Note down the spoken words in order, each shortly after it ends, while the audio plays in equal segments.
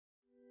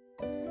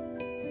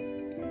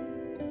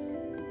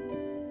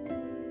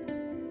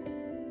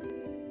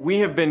We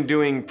have been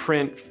doing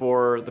print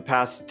for the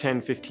past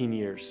 10, 15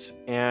 years,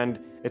 and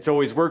it's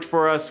always worked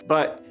for us,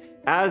 but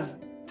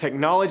as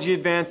technology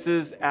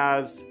advances,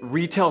 as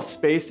retail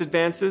space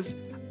advances,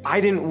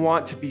 I didn't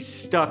want to be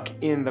stuck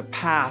in the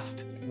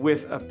past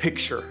with a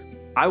picture.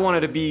 I wanted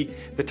to be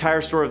the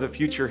tire store of the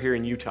future here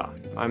in Utah.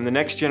 I'm the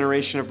next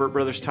generation of Burt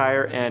Brothers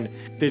Tire, and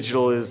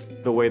digital is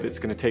the way that's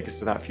going to take us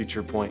to that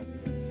future point.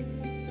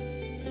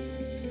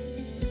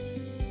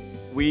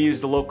 We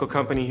used a local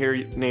company here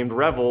named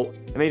Revel,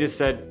 and they just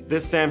said,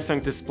 this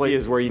Samsung display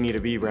is where you need to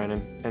be,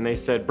 Brandon. And they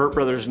said, Burt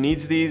Brothers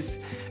needs these.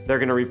 They're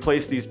gonna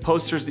replace these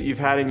posters that you've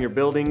had in your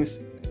buildings.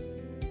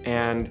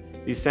 And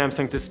these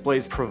Samsung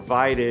displays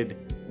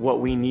provided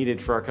what we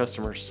needed for our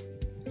customers.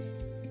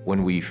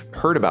 When we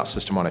heard about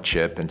System on a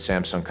Chip and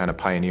Samsung kind of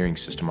pioneering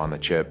System on the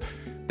Chip,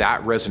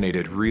 that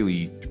resonated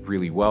really,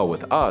 really well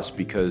with us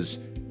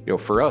because,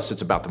 for us,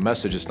 it's about the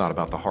message, it's not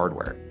about the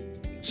hardware.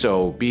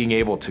 So being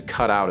able to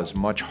cut out as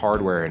much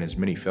hardware and as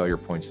many failure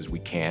points as we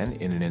can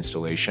in an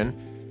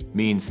installation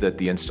means that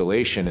the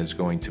installation is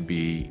going to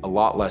be a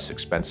lot less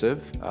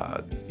expensive,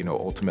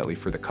 ultimately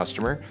for the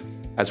customer,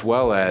 as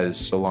well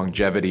as the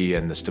longevity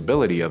and the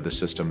stability of the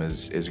system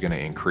is going to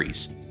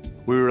increase.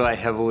 We rely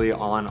heavily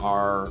on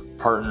our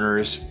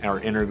partners, our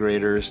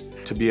integrators,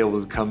 to be able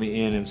to come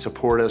in and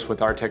support us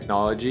with our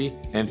technology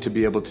and to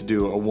be able to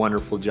do a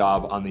wonderful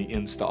job on the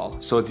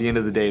install. So at the end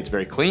of the day, it's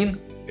very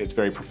clean, it's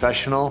very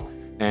professional,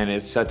 and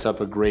it sets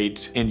up a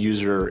great end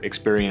user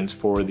experience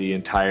for the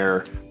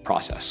entire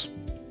process.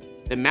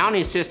 The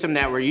mounting system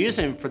that we're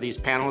using for these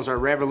panels are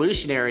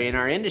revolutionary in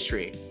our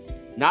industry.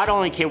 Not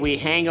only can we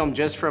hang them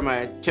just from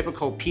a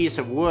typical piece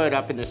of wood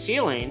up in the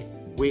ceiling,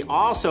 we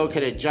also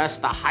could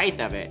adjust the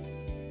height of it.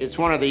 It's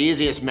one of the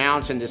easiest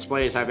mounts and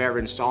displays I've ever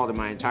installed in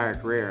my entire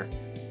career.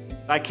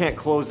 I can't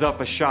close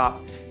up a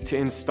shop to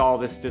install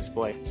this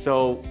display,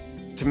 so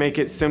to make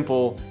it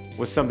simple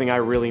was something I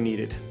really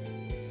needed.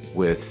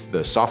 With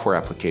the software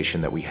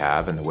application that we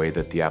have and the way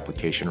that the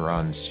application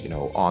runs,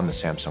 on the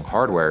Samsung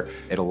hardware,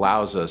 it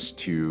allows us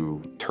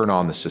to turn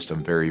on the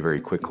system very, very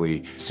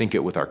quickly, sync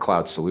it with our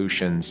cloud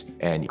solutions,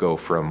 and go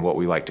from what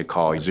we like to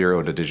call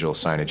 0 to digital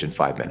signage in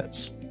 5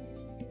 minutes.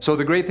 So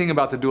the great thing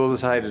about the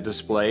dual-sided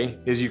display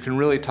is you can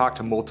really talk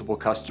to multiple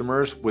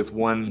customers with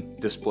one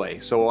display.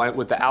 So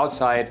with the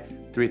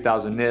outside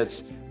 3000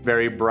 nits,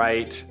 very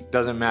bright,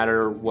 doesn't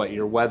matter what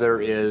your weather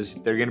is,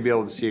 they're gonna be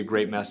able to see a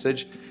great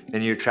message,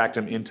 and you attract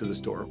them into the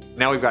store.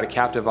 Now we've got a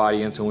captive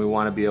audience and we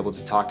wanna be able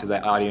to talk to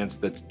that audience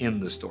that's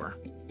in the store.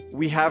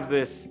 We have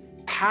this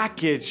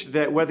package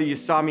that whether you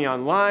saw me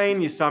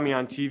online, you saw me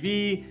on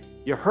TV,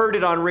 you heard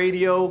it on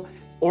radio,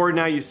 or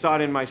now you saw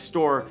it in my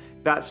store,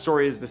 that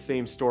story is the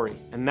same story,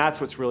 and that's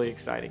what's really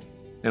exciting.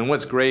 And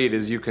what's great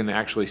is you can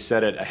actually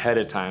set it ahead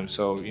of time,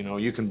 so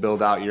you can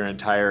build out your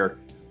entire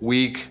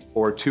week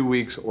or 2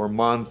 weeks or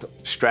month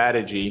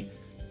strategy.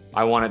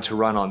 I want it to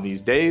run on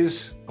these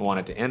days, I want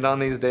it to end on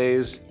these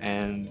days,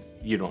 and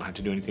you don't have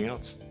to do anything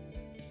else.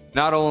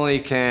 Not only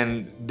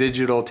can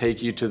digital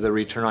take you to the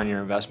return on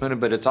your investment,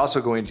 but it's also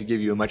going to give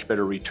you a much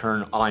better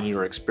return on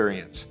your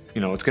experience.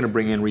 It's going to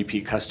bring in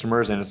repeat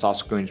customers, and it's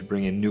also going to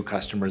bring in new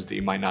customers that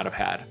you might not have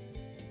had.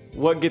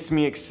 What gets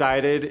me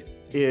excited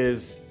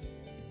is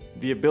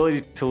the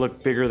ability to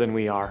look bigger than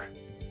we are.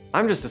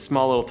 I'm just a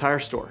small little tire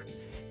store,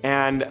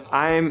 and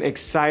I'm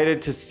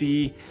excited to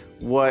see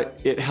what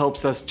it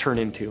helps us turn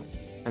into.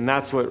 And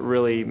that's what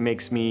really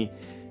makes me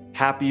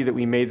happy that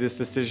we made this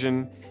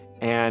decision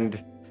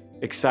and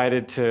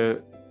excited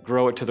to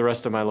grow it to the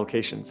rest of my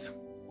locations.